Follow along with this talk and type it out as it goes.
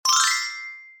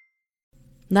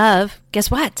Love,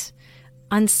 guess what?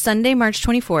 On Sunday, March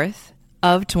 24th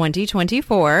of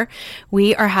 2024,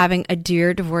 we are having a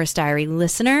Dear Divorce Diary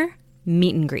listener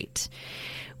meet and greet.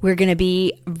 We're going to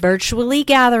be virtually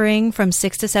gathering from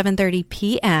 6 to 7:30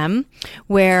 p.m.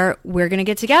 where we're going to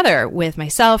get together with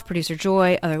myself, producer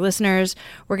Joy, other listeners.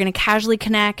 We're going to casually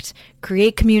connect,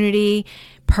 create community.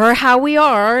 Per how we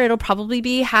are, it'll probably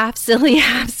be half silly,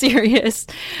 half serious,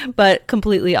 but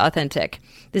completely authentic.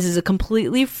 This is a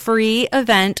completely free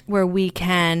event where we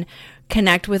can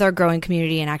connect with our growing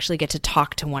community and actually get to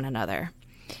talk to one another.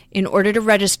 In order to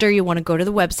register, you want to go to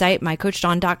the website,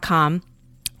 mycoachdawn.com.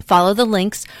 Follow the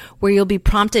links where you'll be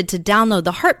prompted to download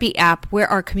the Heartbeat app where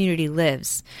our community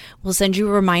lives. We'll send you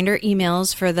reminder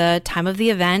emails for the time of the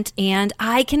event, and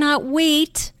I cannot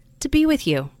wait to be with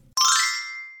you.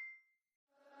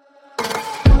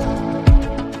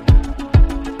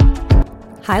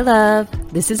 Hi, love.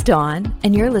 This is Dawn,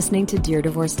 and you're listening to Dear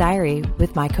Divorce Diary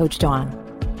with my coach, Dawn,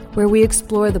 where we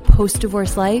explore the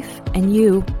post-divorce life and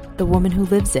you, the woman who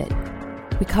lives it.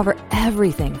 We cover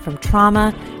everything from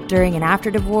trauma during and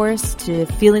after divorce to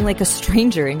feeling like a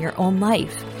stranger in your own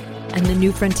life and the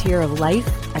new frontier of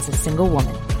life as a single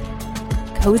woman.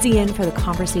 Cozy in for the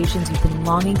conversations you've been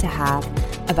longing to have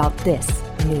about this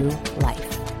new life.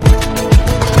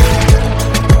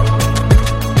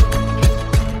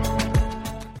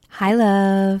 Hi,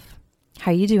 love.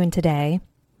 How are you doing today?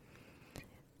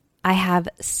 I have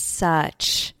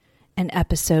such an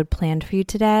episode planned for you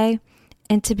today.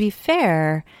 And to be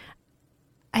fair,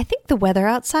 I think the weather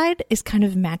outside is kind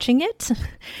of matching it.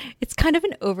 It's kind of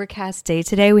an overcast day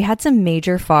today. We had some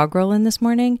major fog roll in this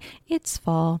morning. It's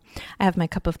fall. I have my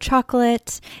cup of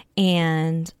chocolate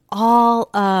and all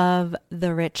of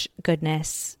the rich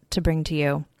goodness to bring to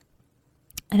you.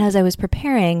 And as I was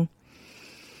preparing,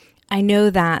 I know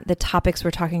that the topics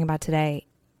we're talking about today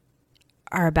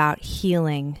are about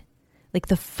healing, like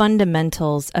the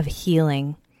fundamentals of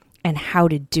healing and how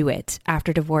to do it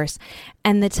after divorce.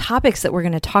 And the topics that we're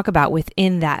going to talk about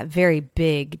within that very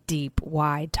big, deep,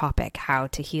 wide topic, how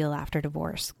to heal after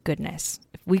divorce. Goodness,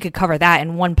 if we could cover that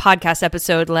in one podcast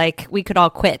episode, like we could all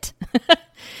quit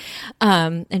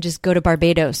and just go to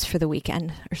Barbados for the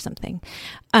weekend or something.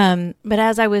 But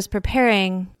as I was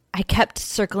preparing, I kept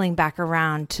circling back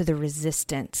around to the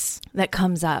resistance that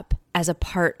comes up as a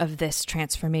part of this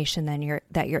transformation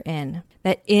that you're in.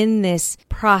 That in this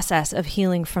process of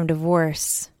healing from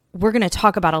divorce, we're going to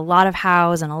talk about a lot of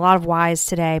hows and a lot of whys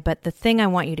today, but the thing I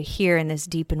want you to hear in this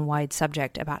deep and wide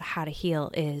subject about how to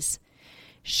heal is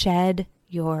shed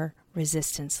your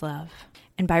resistance, love.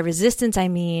 And by resistance, I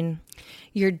mean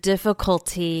your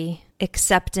difficulty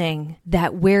accepting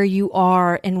that where you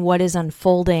are and what is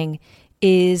unfolding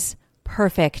is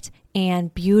perfect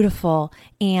and beautiful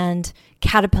and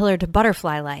caterpillar to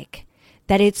butterfly like,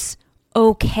 that it's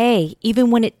okay even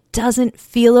when it doesn't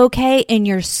feel okay and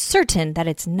you're certain that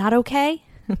it's not okay.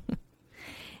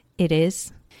 It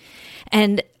is.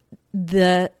 And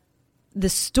the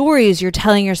stories you're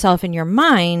telling yourself in your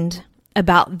mind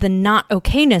about the not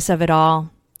okayness of it all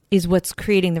is what's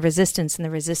creating the resistance, and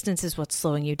the resistance is what's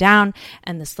slowing you down,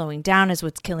 and the slowing down is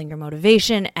what's killing your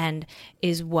motivation and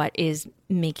is what is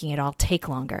making it all take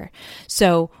longer.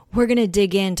 So we're going to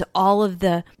dig into all of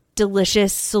the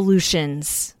delicious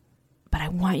solutions, but I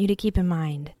want you to keep in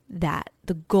mind that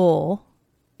the goal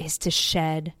is to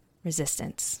shed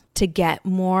resistance, to get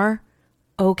more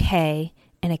okay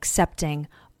and accepting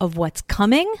of what's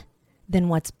coming than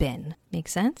what's been. Make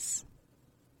sense?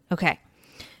 Okay,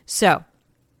 so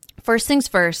first things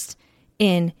first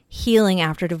in healing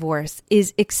after divorce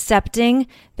is accepting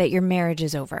that your marriage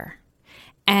is over.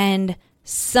 And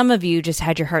some of you just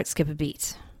had your heart skip a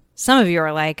beat. Some of you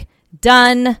are like,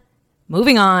 done,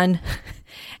 moving on.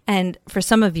 And for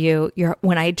some of you,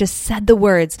 when I just said the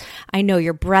words, I know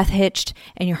your breath hitched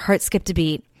and your heart skipped a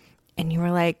beat. And you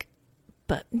were like,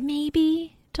 but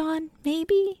maybe, Dawn,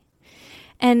 maybe.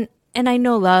 And I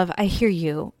know, love, I hear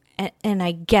you and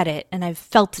I get it. And I've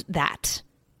felt that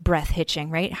breath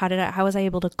hitching, right? How was I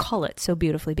able to call it so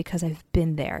beautifully? Because I've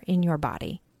been there in your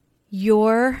body.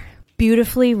 Your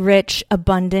beautifully rich,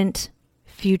 abundant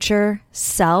future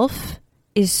self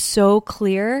is so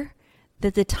clear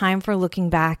that the time for looking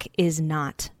back is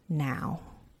not now.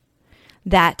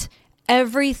 That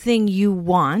everything you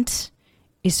want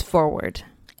is forward.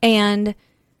 And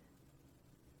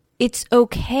it's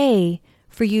okay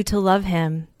for you to love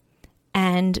him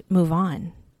and move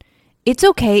on. It's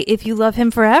okay if you love him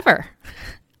forever.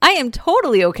 I am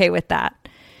totally okay with that.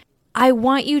 I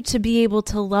want you to be able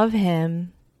to love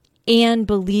him and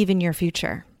believe in your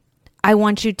future. I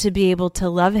want you to be able to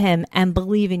love him and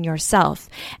believe in yourself,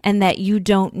 and that you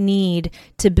don't need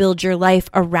to build your life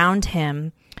around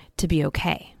him to be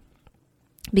okay,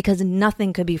 because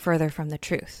nothing could be further from the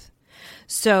truth.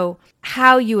 So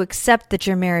how you accept that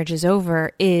your marriage is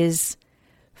over is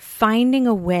finding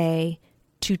a way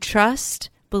to trust,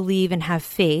 believe, and have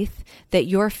faith that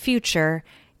your future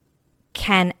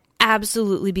can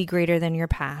absolutely be greater than your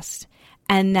past,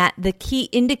 and that the key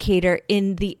indicator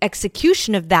in the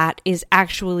execution of that is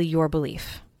actually your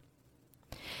belief.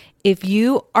 If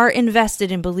you are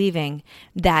invested in believing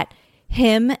that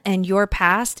him and your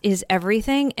past is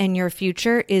everything and your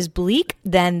future is bleak,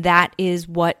 then that is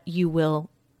what you will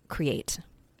create.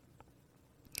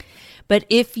 But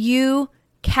if you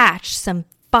catch some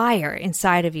fire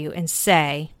inside of you and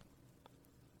say,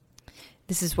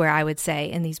 this is where I would say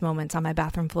in these moments on my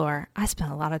bathroom floor, I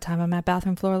spent a lot of time on my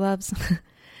bathroom floor, loves.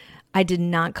 I did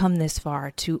not come this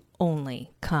far to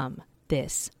only come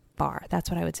this far. That's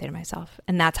what I would say to myself.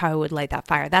 And that's how I would light that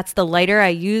fire. That's the lighter I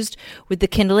used with the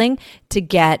kindling to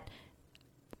get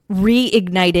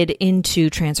reignited into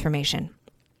transformation.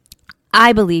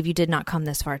 I believe you did not come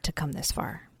this far to come this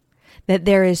far. That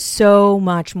there is so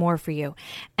much more for you.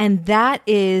 And that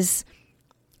is,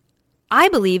 I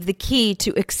believe, the key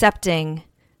to accepting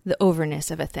the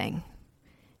overness of a thing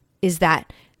is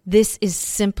that this is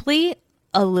simply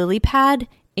a lily pad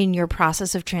in your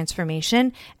process of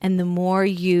transformation. And the more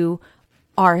you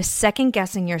are second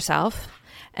guessing yourself,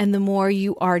 and the more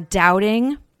you are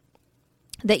doubting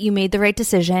that you made the right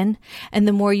decision, and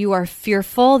the more you are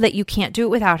fearful that you can't do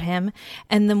it without him,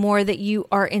 and the more that you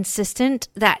are insistent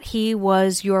that he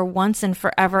was your once and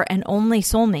forever and only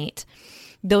soulmate,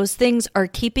 those things are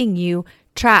keeping you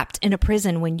trapped in a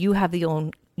prison when you have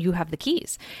the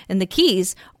keys, and the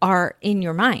keys are in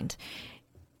your mind.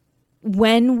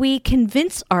 When we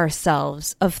convince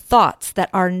ourselves of thoughts that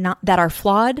are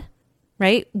flawed,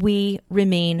 right? We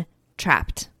remain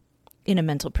trapped in a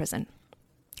mental prison.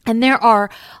 And there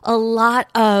are a lot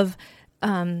of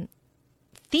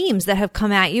themes that have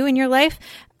come at you in your life.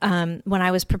 When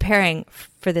I was preparing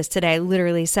for this today, I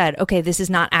literally said, okay, this is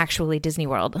not actually Disney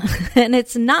World. And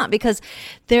it's not, because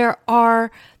there are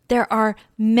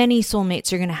many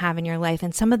soulmates you're going to have in your life.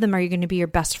 And some of them are going to be your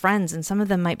best friends. And some of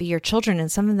them might be your children.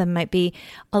 And some of them might be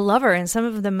a lover. And some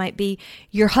of them might be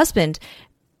your husband.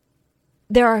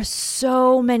 There are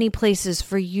so many places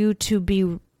for you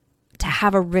to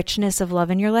have a richness of love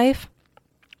in your life,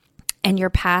 and your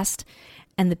past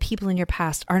and the people in your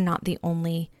past are not the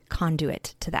only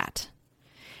conduit to that.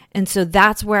 And so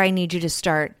that's where I need you to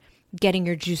start getting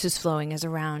your juices flowing, is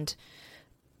around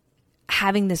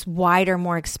having this wider,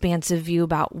 more expansive view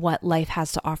about what life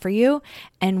has to offer you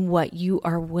and what you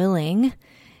are willing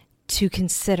to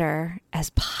consider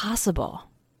as possible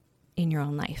in your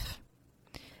own life.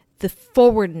 The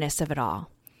forwardness of it all.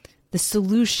 The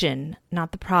solution,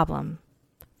 not the problem.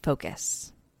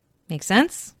 Focus. Make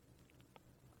sense?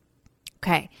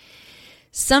 Okay.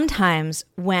 Sometimes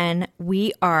when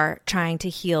we are trying to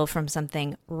heal from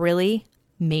something really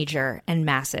major and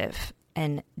massive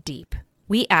and deep,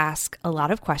 we ask a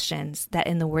lot of questions that,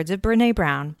 in the words of Brené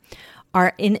Brown,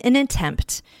 are in an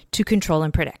attempt to control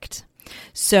and predict.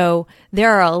 So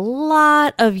there are a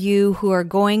lot of you who are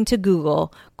going to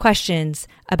Google questions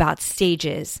about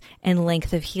stages and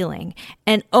length of healing.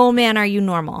 And oh man, are you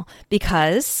normal?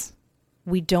 Because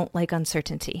we don't like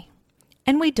uncertainty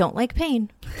and we don't like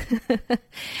pain.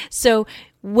 So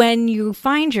when you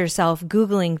find yourself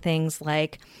Googling things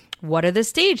like, what are the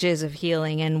stages of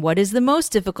healing, and what is the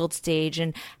most difficult stage,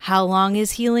 and how long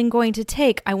is healing going to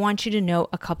take, I want you to know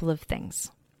a couple of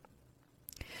things.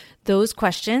 Those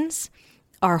questions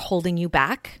are holding you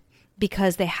back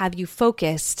because they have you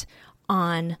focused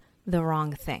on the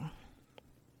wrong thing.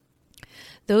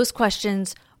 Those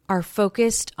questions are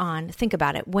focused on, think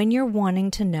about it, when you're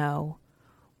wanting to know,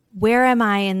 where am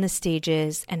I in the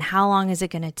stages and how long is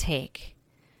it going to take?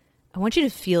 I want you to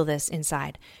feel this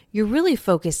inside. You're really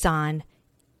focused on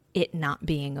it not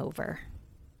being over.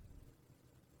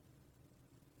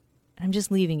 I'm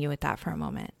just leaving you with that for a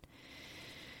moment.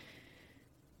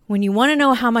 When you want to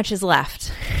know how much is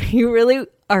left, you really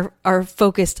are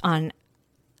focused on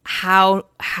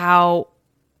how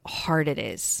hard it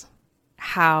is,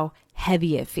 how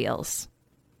heavy it feels,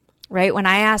 right? When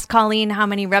I ask Colleen how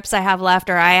many reps I have left,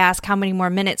 or I ask how many more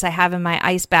minutes I have in my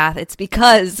ice bath, it's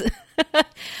because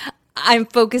I'm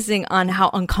focusing on how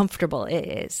uncomfortable it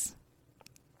is.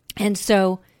 And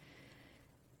so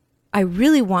I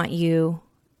really want you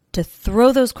to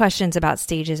throw those questions about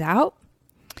stages out.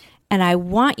 And I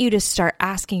want you to start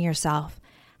asking yourself,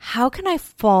 how can I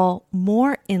fall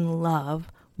more in love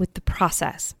with the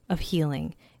process of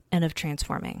healing and of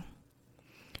transforming?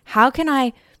 How can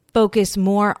I focus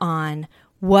more on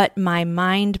what my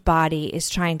mind body is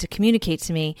trying to communicate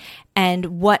to me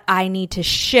and what I need to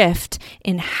shift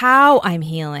in how I'm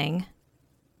healing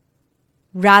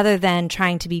rather than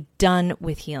trying to be done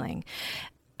with healing?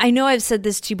 I know I've said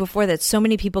this to you before that so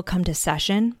many people come to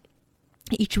session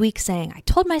each week saying, I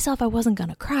told myself I wasn't going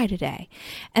to cry today.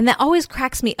 And that always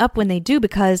cracks me up when they do,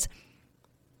 because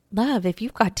love, if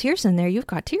you've got tears in there, you've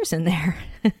got tears in there.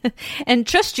 And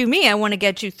trust you me, I want to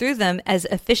get you through them as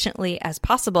efficiently as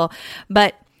possible.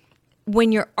 But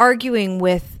when you're arguing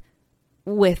with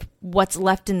what's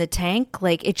left in the tank,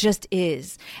 like, it just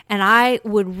is. And I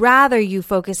would rather you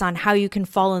focus on how you can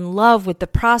fall in love with the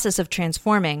process of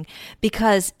transforming,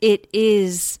 because it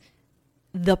is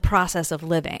the process of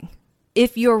living.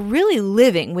 If you're really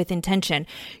living with intention,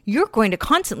 you're going to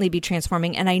constantly be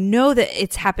transforming. And I know that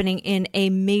it's happening in a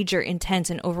major, intense,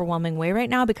 and overwhelming way right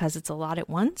now because it's a lot at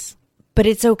once, but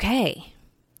it's okay.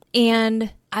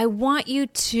 And I want you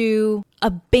to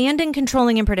abandon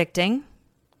controlling and predicting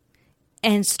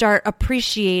and start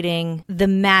appreciating the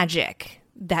magic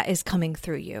that is coming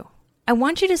through you. I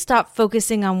want you to stop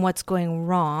focusing on what's going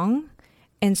wrong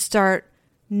and start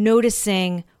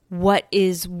noticing what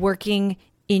is working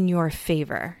in your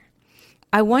favor.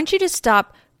 I want you to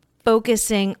stop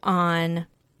focusing on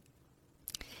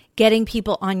getting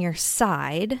people on your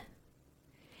side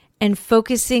and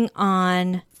focusing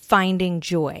on finding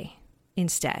joy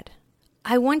instead.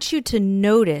 I want you to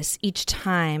notice each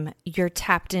time you're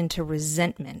tapped into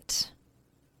resentment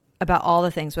about all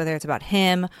the things, whether it's about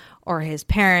him or his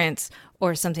parents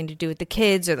or something to do with the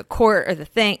kids or the court or the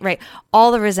thing, right?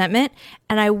 All the resentment.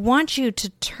 And I want you to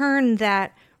turn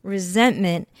that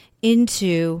resentment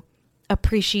into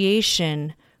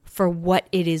appreciation for what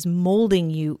it is molding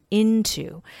you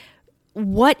into.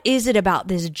 What is it about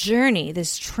this journey,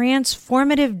 this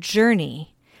transformative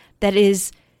journey, that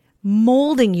is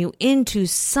molding you into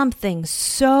something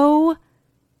so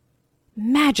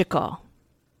magical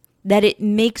that it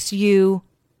makes you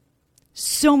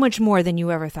so much more than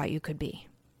you ever thought you could be?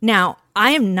 Now,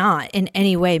 I am not in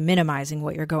any way minimizing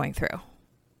what you're going through.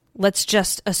 Let's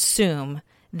just assume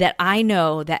that I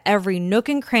know that every nook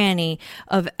and cranny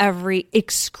of every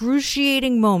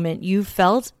excruciating moment you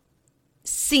felt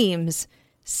seems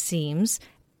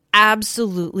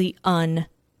absolutely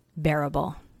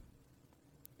unbearable.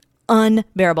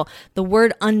 Unbearable. The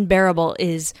word unbearable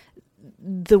is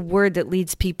the word that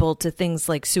leads people to things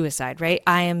like suicide, right?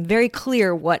 I am very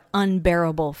clear what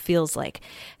unbearable feels like.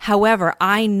 However,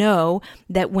 I know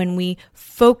that when we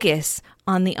focus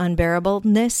on the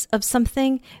unbearableness of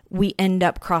something, we end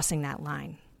up crossing that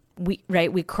line.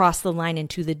 We cross the line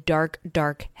into the dark,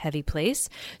 dark, heavy place.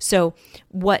 So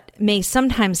what may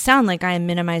sometimes sound like I am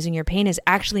minimizing your pain is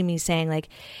actually me saying, like,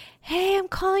 hey, I'm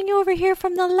calling you over here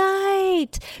from the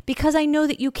light, because I know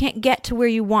that you can't get to where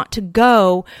you want to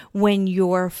go when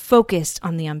you're focused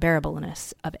on the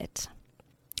unbearableness of it.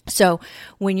 So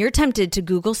when you're tempted to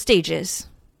Google stages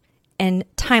and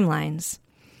timelines,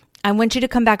 I want you to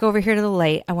come back over here to the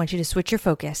light. I want you to switch your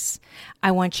focus.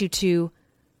 I want you to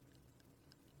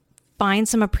find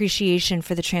some appreciation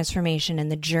for the transformation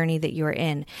and the journey that you're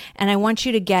in. And I want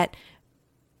you to get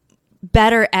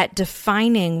better at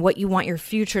defining what you want your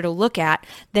future to look at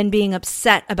than being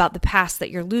upset about the past that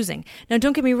you're losing. Now,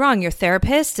 don't get me wrong. Your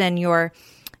therapists and your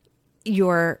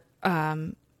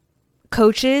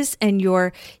coaches and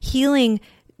your healing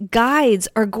guides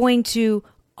are going to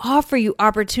offer you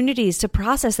opportunities to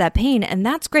process that pain, and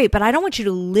that's great, but I don't want you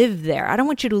to live there. I don't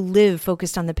want you to live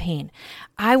focused on the pain.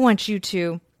 I want you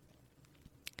to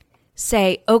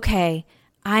say, okay,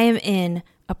 I am in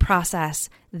a process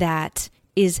that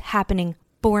is happening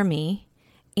for me,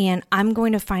 and I'm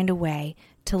going to find a way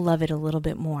to love it a little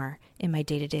bit more in my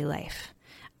day-to-day life.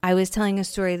 I was telling a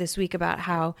story this week about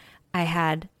how I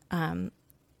had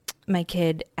my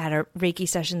kid at a Reiki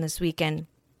session this weekend.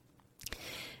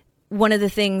 One of the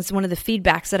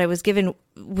feedbacks that I was given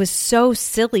was so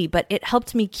silly, but it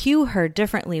helped me cue her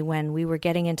differently when we were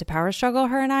getting into power struggle,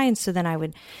 her and I. And so then I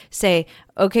would say,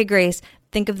 okay, Grace,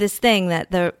 think of this thing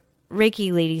that the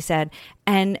Reiki lady said.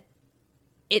 And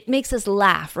it makes us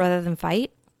laugh rather than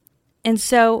fight. And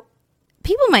so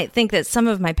people might think that some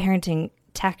of my parenting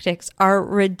tactics are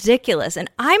ridiculous. And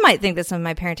I might think that some of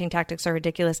my parenting tactics are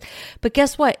ridiculous. But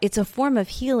guess what? It's a form of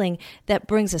healing that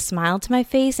brings a smile to my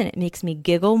face, and it makes me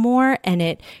giggle more, and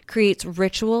it creates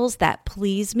rituals that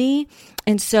please me.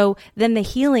 And so then the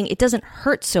healing, it doesn't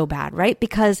hurt so bad, right?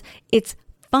 Because it's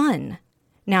fun.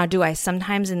 Now, do I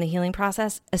sometimes in the healing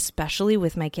process, especially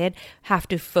with my kid, have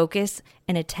to focus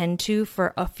and attend to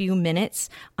for a few minutes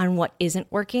on what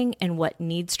isn't working and what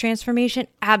needs transformation?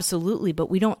 Absolutely, but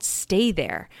we don't stay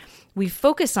there. We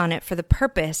focus on it for the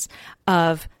purpose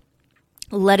of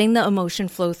letting the emotion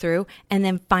flow through and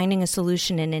then finding a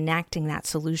solution and enacting that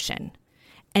solution.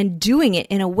 And doing it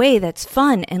in a way that's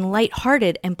fun and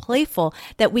lighthearted and playful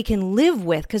that we can live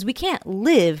with, because we can't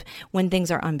live when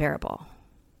things are unbearable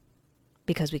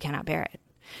because we cannot bear it.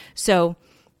 So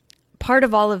part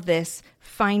of all of this,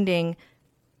 finding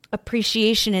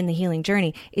appreciation in the healing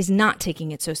journey, is not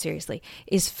taking it so seriously,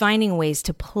 is finding ways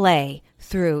to play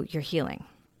through your healing.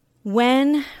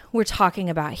 When we're talking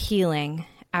about healing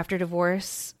after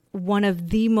divorce, one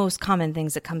of the most common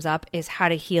things that comes up is how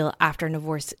to heal after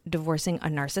divorcing a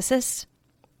narcissist.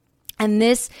 And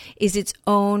this is its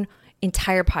own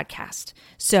entire podcast.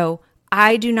 So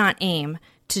I do not aim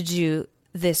to do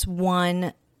this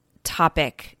one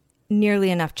topic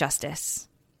nearly enough justice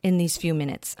in these few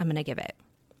minutes I'm going to give it.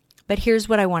 But here's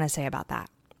what I want to say about that.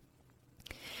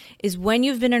 Is when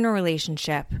you've been in a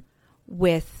relationship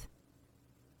with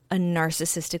a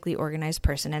narcissistically organized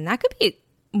person, and that could be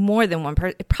more than one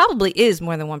person. It probably is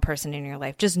more than one person in your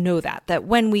life. Just know that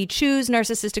when we choose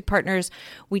narcissistic partners,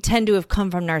 we tend to have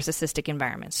come from narcissistic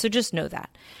environments. So just know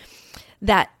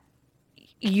that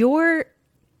your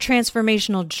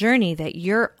transformational journey that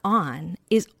you're on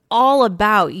is all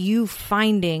about you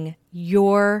finding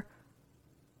your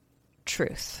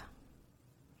truth,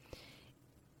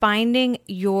 finding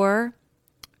your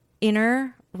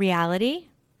inner reality,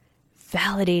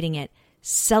 validating it,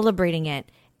 celebrating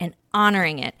it, and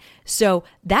honoring it. So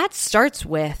that starts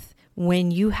with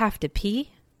when you have to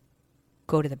pee,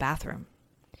 go to the bathroom.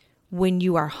 When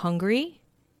you are hungry,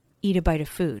 eat a bite of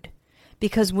food.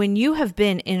 Because when you have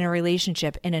been in a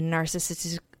relationship in a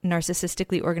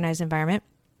narcissistically organized environment,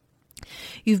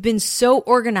 you've been so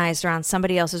organized around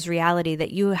somebody else's reality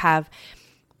that you have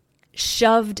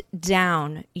shoved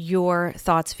down your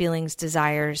thoughts, feelings,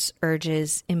 desires,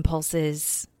 urges,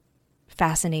 impulses,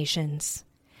 fascinations.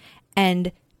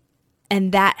 And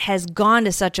that has gone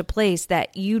to such a place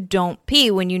that you don't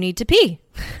pee when you need to pee.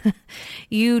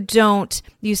 You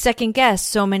second guess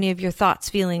so many of your thoughts,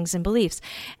 feelings, and beliefs.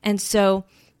 And so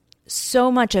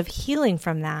much of healing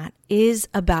from that is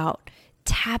about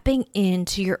tapping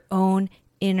into your own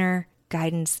inner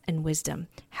guidance and wisdom.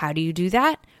 How do you do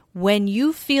that? When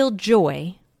you feel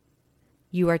joy,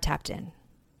 you are tapped in.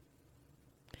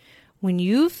 When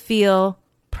you feel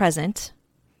present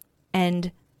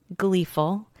and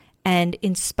gleeful and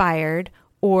inspired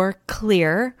or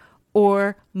clear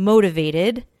or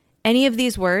motivated, any of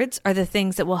these words are the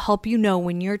things that will help you know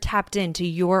when you're tapped into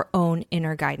your own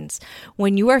inner guidance.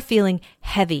 When you are feeling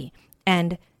heavy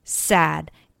and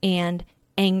sad and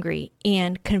angry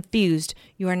and confused,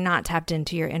 you are not tapped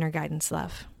into your inner guidance,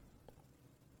 love.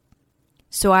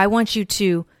 So I want you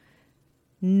to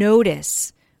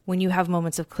notice when you have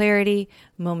moments of clarity,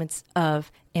 moments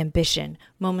of ambition,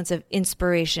 moments of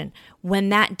inspiration, when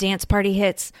that dance party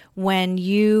hits, when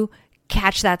you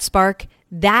catch that spark,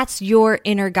 that's your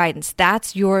inner guidance.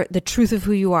 That's the truth of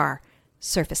who you are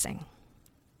surfacing.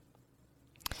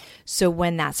 So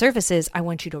when that surfaces, I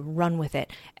want you to run with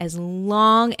it as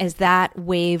long as that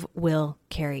wave will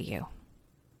carry you.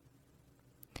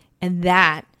 And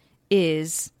that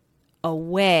is a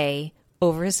way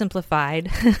oversimplified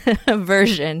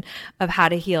version of how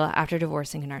to heal after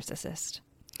divorcing a narcissist.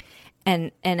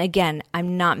 And again,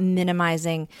 I'm not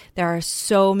minimizing. There are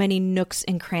so many nooks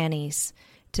and crannies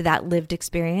to that lived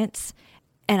experience.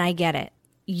 And I get it.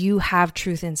 You have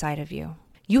truth inside of you.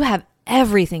 You have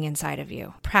everything inside of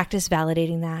you. Practice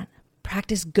validating that.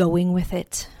 Practice going with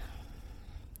it.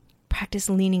 Practice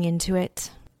leaning into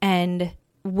it. And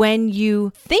when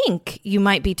you think you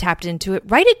might be tapped into it,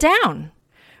 write it down.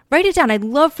 Write it down. I'd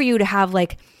love for you to have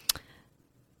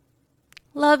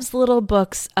Love's little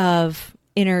books of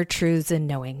inner truths and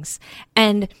knowings.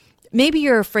 And maybe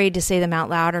you're afraid to say them out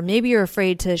loud, or maybe you're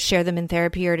afraid to share them in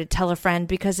therapy or to tell a friend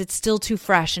because it's still too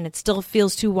fresh and it still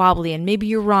feels too wobbly, and maybe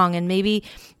you're wrong, and maybe,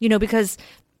 because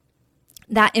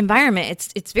that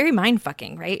environment, it's very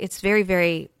mind-fucking, right? It's very,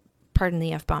 very, pardon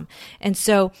the F-bomb. And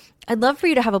so I'd love for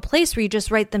you to have a place where you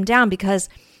just write them down, because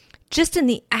just in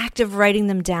the act of writing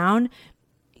them down,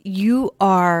 you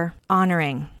are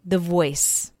honoring the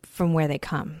voice from where they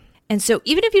come. And so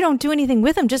even if you don't do anything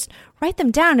with them, just write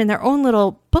them down in their own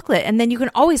little booklet. And then you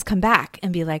can always come back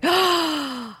and be like,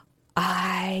 oh,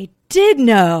 I did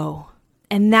know.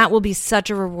 And that will be such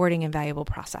a rewarding and valuable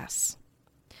process.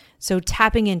 So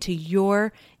tapping into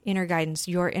your inner guidance,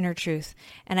 your inner truth.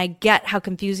 And I get how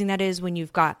confusing that is when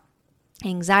you've got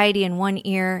anxiety in one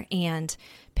ear and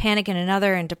panic in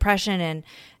another and depression and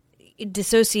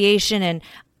dissociation. And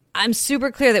I'm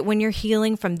super clear that when you're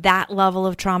healing from that level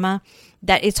of trauma,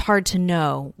 that it's hard to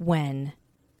know when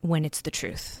it's the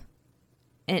truth.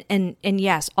 And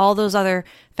yes, all those other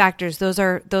factors, those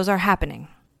are happening.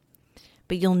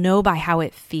 But you'll know by how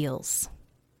it feels.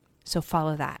 So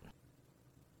follow that.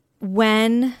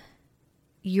 When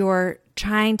you're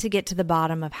trying to get to the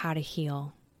bottom of how to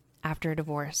heal after a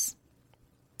divorce,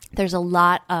 there's a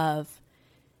lot of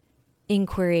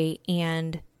inquiry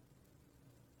and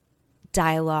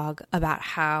dialogue about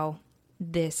how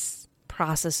this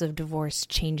process of divorce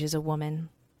changes a woman.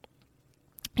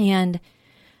 And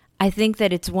I think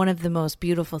that it's one of the most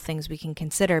beautiful things we can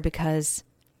consider because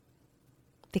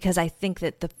I think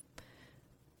that the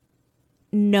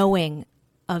knowing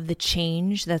of the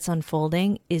change that's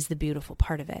unfolding is the beautiful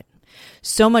part of it.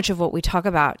 So much of what we talk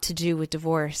about to do with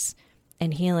divorce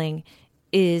and healing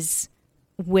is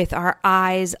with our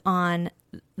eyes on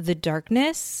the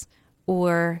darkness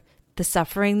or the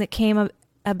suffering that came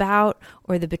about,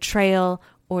 or the betrayal,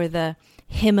 or the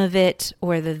him of it,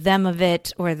 or the them of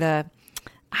it, or the,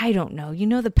 I don't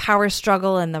know, the power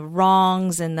struggle and the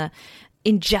wrongs and the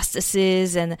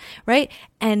injustices and right.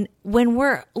 And when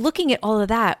we're looking at all of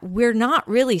that, we're not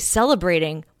really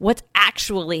celebrating what's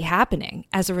actually happening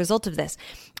as a result of this.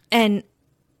 And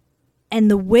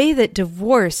the way that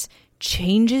divorce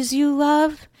changes you,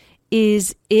 love,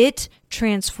 is it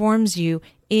transforms you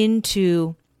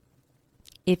into,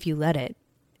 if you let it,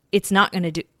 it's not going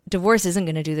to do, divorce isn't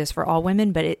going to do this for all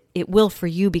women, but it will for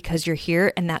you because you're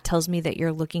here, and that tells me that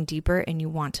you're looking deeper and you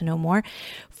want to know more.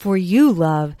 For you,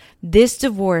 love, this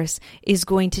divorce is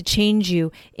going to change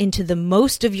you into the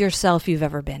most of yourself you've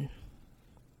ever been.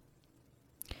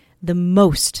 The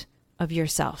most of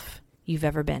yourself you've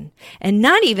ever been. And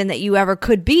not even that you ever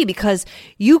could be, because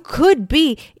you could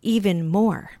be even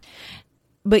more.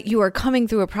 But you are coming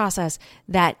through a process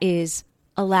that is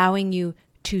allowing you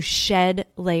to shed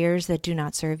layers that do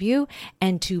not serve you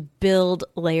and to build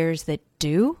layers that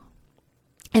do.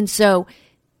 And so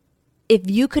if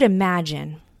you could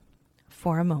imagine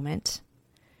for a moment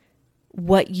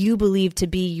what you believe to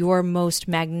be your most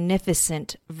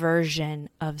magnificent version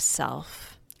of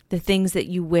self, the things that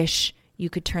you wish you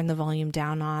could turn the volume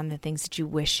down on, the things that you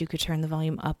wish you could turn the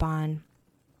volume up on,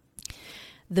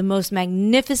 the most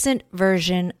magnificent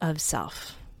version of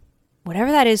self,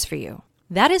 whatever that is for you,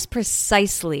 that is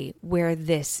precisely where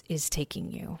this is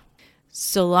taking you.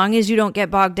 So long as you don't get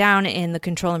bogged down in the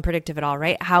control and predictive at all,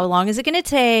 right? How long is it going to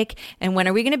take? And when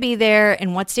are we going to be there?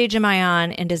 And what stage am I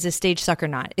on? And does this stage suck or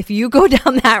not? If you go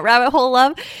down that rabbit hole,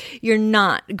 love, you're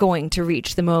not going to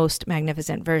reach the most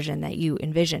magnificent version that you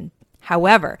envision.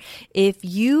 However, if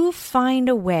you find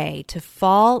a way to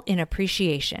fall in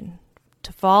appreciation,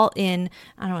 to fall in,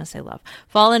 I don't want to say love,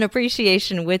 fall in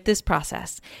appreciation with this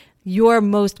process, your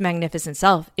most magnificent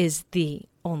self is the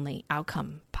only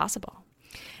outcome possible.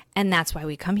 And that's why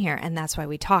we come here, and that's why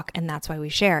we talk, and that's why we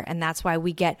share, and that's why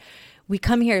we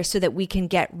come here so that we can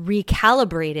get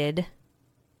recalibrated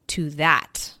to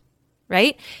that,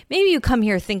 right? Maybe you come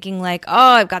here thinking like, oh,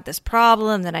 I've got this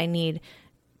problem that I need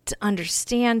to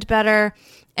understand better.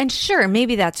 And sure,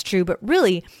 maybe that's true, but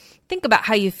really think about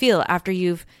how you feel after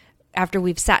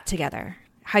we've sat together.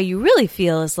 How you really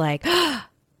feel is like, oh,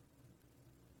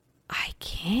 I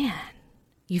can.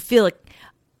 You feel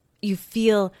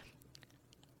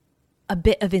a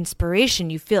bit of inspiration.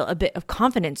 You feel a bit of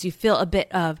confidence. You feel a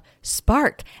bit of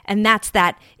spark. And that's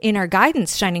that inner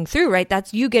guidance shining through, right?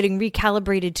 That's you getting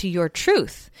recalibrated to your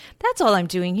truth. That's all I'm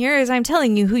doing here is I'm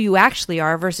telling you who you actually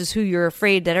are versus who you're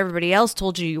afraid that everybody else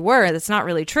told you were. That's not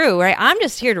really true, right? I'm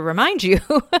just here to remind you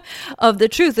of the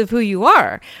truth of who you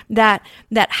are. That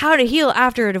how to heal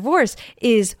after a divorce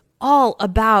is all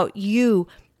about you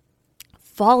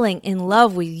falling in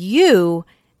love with you,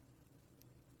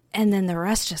 and then the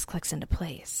rest just clicks into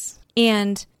place.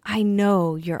 And I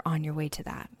know you're on your way to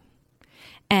that.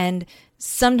 And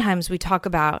sometimes we talk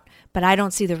about, but I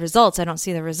don't see the results. I don't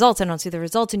see the results. I don't see the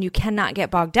results. And you cannot get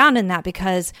bogged down in that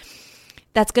because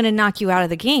that's going to knock you out of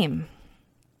the game.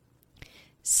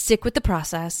 Stick with the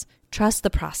process, trust the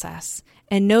process,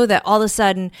 and know that all of a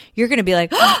sudden you're going to be like,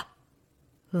 oh,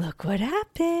 look what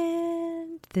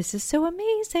happened. This is so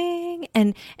amazing.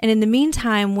 And in the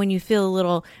meantime, when you feel a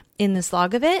little in the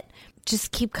slog of it,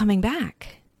 just keep coming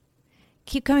back.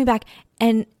 Keep coming back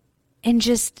and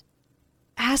just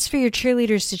ask for your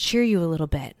cheerleaders to cheer you a little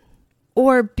bit,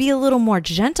 or be a little more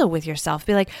gentle with yourself.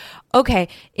 Be like, okay,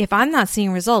 if I'm not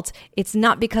seeing results, it's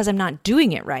not because I'm not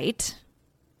doing it right.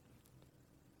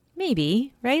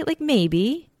 Maybe, right? Like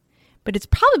maybe, But it's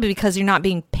probably because you're not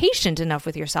being patient enough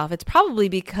with yourself. It's probably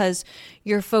because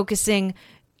you're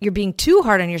being too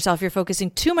hard on yourself. You're focusing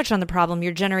too much on the problem.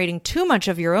 You're generating too much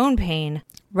of your own pain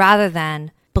rather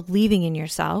than believing in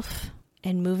yourself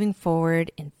and moving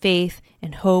forward in faith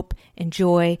and hope and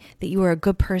joy that you are a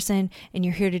good person and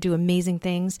you're here to do amazing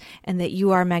things and that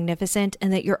you are magnificent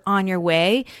and that you're on your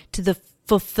way to the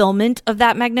fulfillment of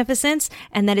that magnificence,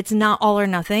 and that it's not all or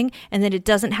nothing, and that it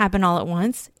doesn't happen all at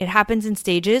once. It happens in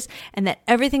stages, and that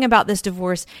everything about this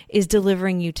divorce is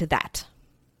delivering you to that.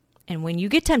 And when you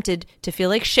get tempted to feel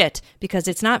like shit because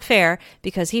it's not fair,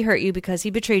 because he hurt you, because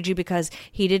he betrayed you, because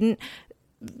he didn't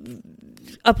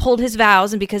uphold his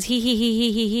vows, and because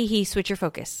he, switch your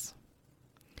focus.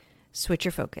 Switch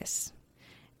your focus.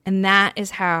 And that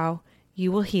is how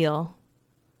you will heal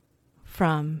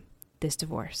from this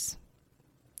divorce.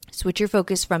 Switch your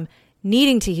focus from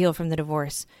needing to heal from the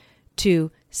divorce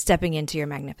to stepping into your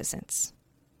magnificence.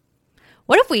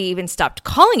 What if we even stopped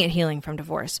calling it healing from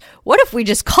divorce? What if we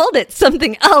just called it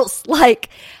something else? Like,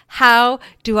 how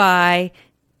do I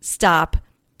stop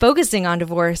focusing on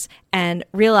divorce and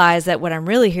realize that what I'm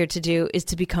really here to do is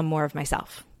to become more of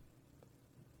myself?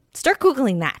 Start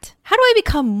Googling that. How do I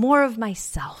become more of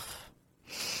myself?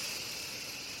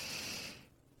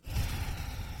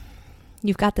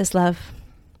 You've got this, love.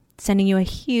 Sending you a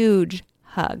huge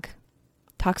hug.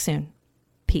 Talk soon.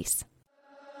 Peace.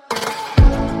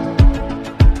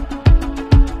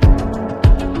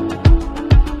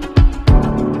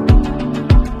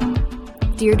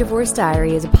 Dear Divorce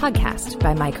Diary is a podcast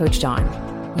by My Coach Dawn.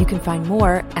 You can find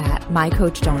more at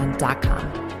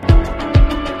mycoachdawn.com.